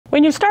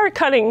When you start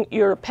cutting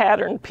your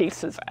pattern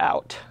pieces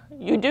out,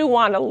 you do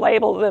want to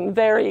label them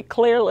very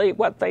clearly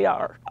what they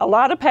are. A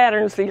lot of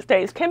patterns these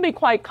days can be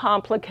quite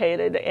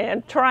complicated,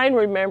 and try and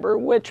remember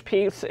which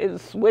piece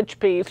is which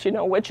piece,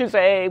 which is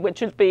A,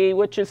 which is B,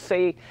 which is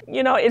C.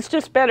 It's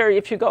just better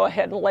if you go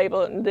ahead and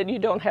label it and then you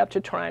don't have to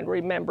try and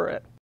remember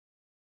it.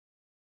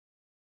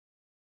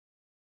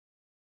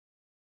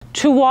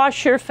 To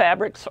wash your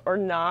fabrics or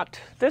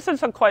not? This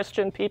is a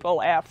question people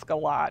ask a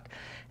lot,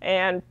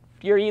 and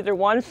you're either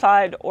one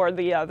side or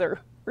the other.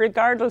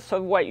 Regardless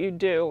of what you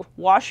do,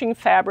 washing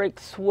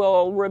fabrics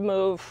will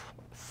remove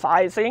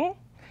sizing,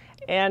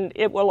 and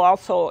it will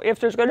also, if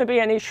there's going to be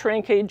any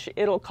shrinkage,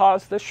 it'll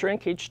cause the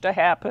shrinkage to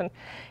happen.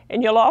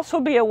 And you'll also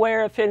be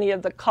aware if any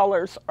of the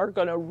colors are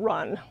going to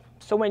run.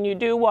 So when you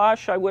do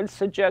wash, I would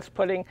suggest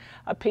putting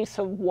a piece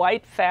of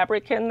white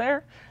fabric in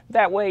there.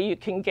 That way you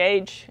can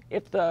gauge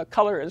if the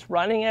color is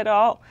running at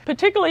all.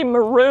 Particularly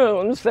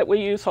maroons that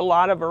we use a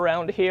lot of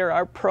around here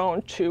are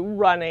prone to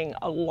running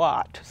a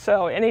lot.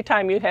 So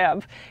anytime you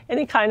have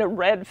any kind of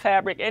red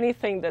fabric,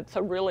 anything that's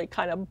a really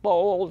kind of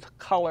bold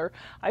color,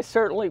 I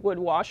certainly would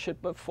wash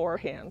it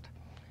beforehand.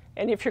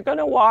 And if you're going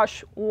to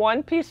wash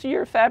one piece of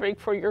your fabric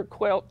for your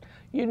quilt,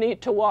 you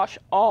need to wash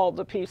all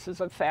the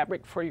pieces of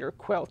fabric for your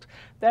quilt.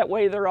 That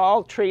way they're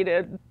all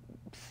treated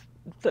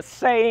the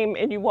same,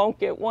 and you won't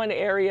get one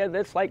area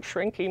that's like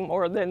shrinking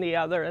more than the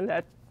other,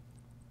 and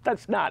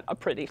that's not a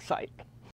pretty sight.